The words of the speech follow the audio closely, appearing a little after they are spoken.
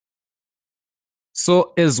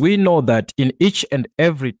So as we know that in each and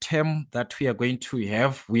every term that we are going to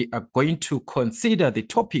have, we are going to consider the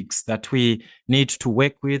topics that we need to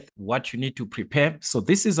work with, what you need to prepare. So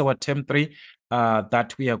this is our term 3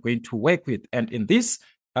 that we are going to work with. And in this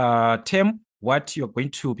term, what you're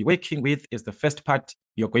going to be working with is the first part.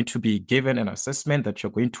 You're going to be given an assessment that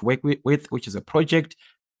you're going to work with, which is a project.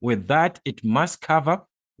 With that, it must cover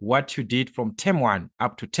what you did from term 1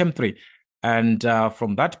 up to term 3. And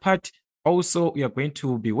from that part, also, we are going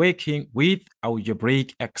to be working with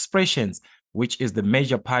algebraic expressions, which is the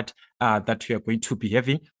major part that we are going to be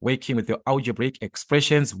having, working with the algebraic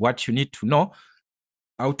expressions, what you need to know,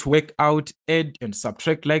 how to work out, add and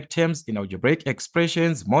subtract like terms in algebraic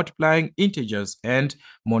expressions, multiplying integers and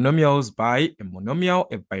monomials by a monomial,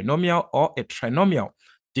 a binomial, or a trinomial.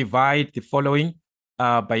 Divide the following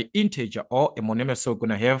by integer or a monomial. So we're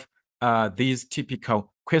going to have these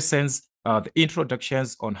typical questions, the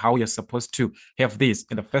introductions on how you're supposed to have this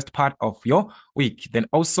in the first part of your week. Then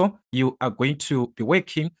also you are going to be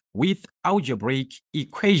working with algebraic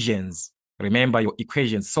equations. Remember your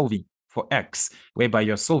equation solving for x, whereby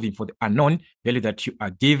you're solving for the unknown value that you are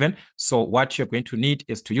given. So what you're going to need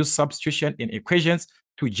is to use substitution in equations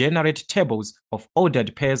to generate tables of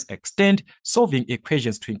ordered pairs, extend solving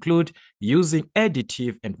equations to include using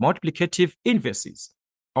additive and multiplicative inverses.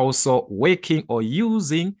 Also working or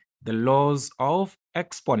using the laws of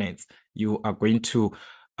exponents. You are going to,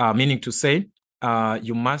 meaning to say,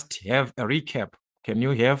 you must have a recap. Can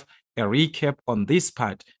you have a recap on this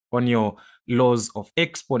part, on your laws of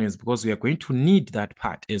exponents, because we are going to need that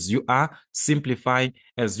part as you are simplifying,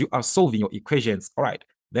 as you are solving your equations. All right.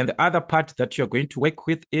 Then the other part that you're going to work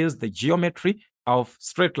with is the geometry of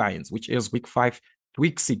straight lines, which is week 5 to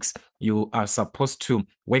week 6. You are supposed to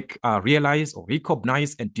work, realize or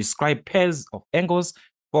recognize and describe pairs of angles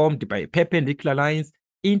formed by perpendicular lines,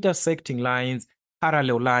 intersecting lines,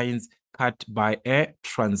 parallel lines cut by a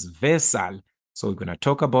transversal. So we're going to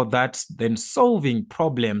talk about that. Then solving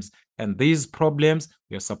problems. And these problems,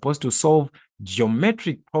 we are supposed to solve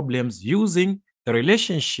geometric problems using the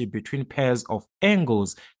relationship between pairs of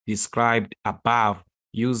angles described above,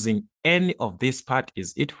 using any of this part.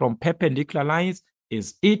 Is it from perpendicular lines?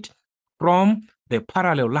 Is it from the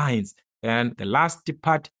parallel lines? And the last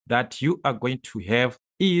part that you are going to have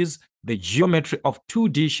is the geometry of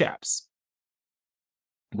 2D shapes,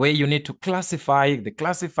 where you need to classify the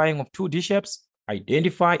classifying of 2D shapes,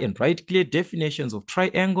 identify and write clear definitions of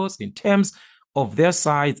triangles in terms of their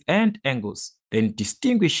sides and angles, then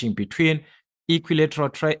distinguishing between equilateral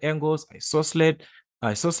triangles,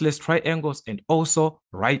 isosceles triangles, and also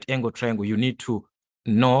right angle triangle. You need to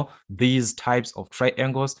know these types of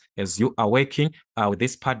triangles as you are working with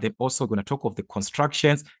this part. They're also going to talk of the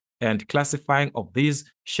constructions and classifying of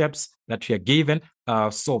these shapes that we are given.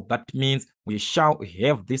 So that means we shall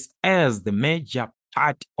have this as the major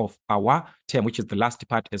part of our term, which is the last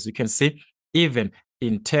part, as you can see, even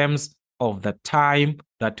in terms of the time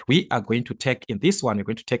that we are going to take in this one. We're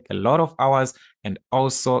going to take a lot of hours, and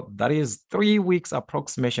also that is 3 weeks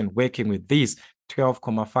approximation working with this,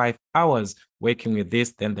 12.5 hours working with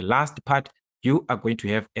this. Then the last part, you are going to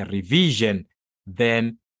have a revision.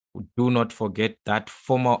 Then do not forget that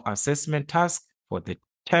formal assessment task for the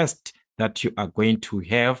test that you are going to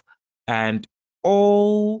have. And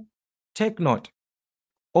all, take note,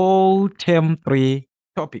 all term 3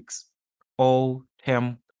 topics, all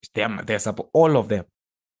term, there's all of them.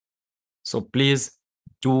 So please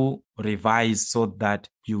do revise so that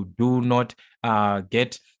you do not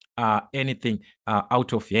get anything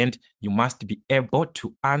out of hand. You must be able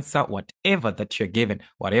to answer whatever that you're given,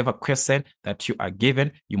 whatever question that you are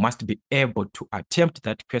given. You must be able to attempt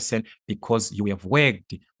that question because you have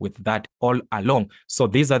worked with that all along. So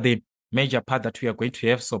these are the major part that we are going to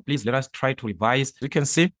have. So please let us try to revise. You can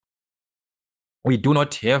see we do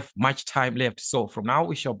not have much time left. So from now,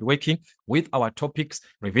 we shall be working with our topics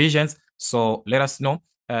revisions. So let us know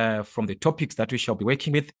from the topics that we shall be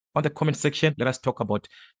working with on the comment section. Let us talk about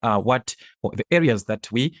what the areas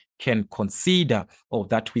that we can consider or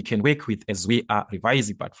that we can work with as we are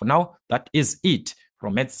revising. But for now, that is it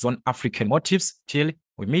from Maths Zone African Motives. Till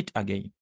we meet again.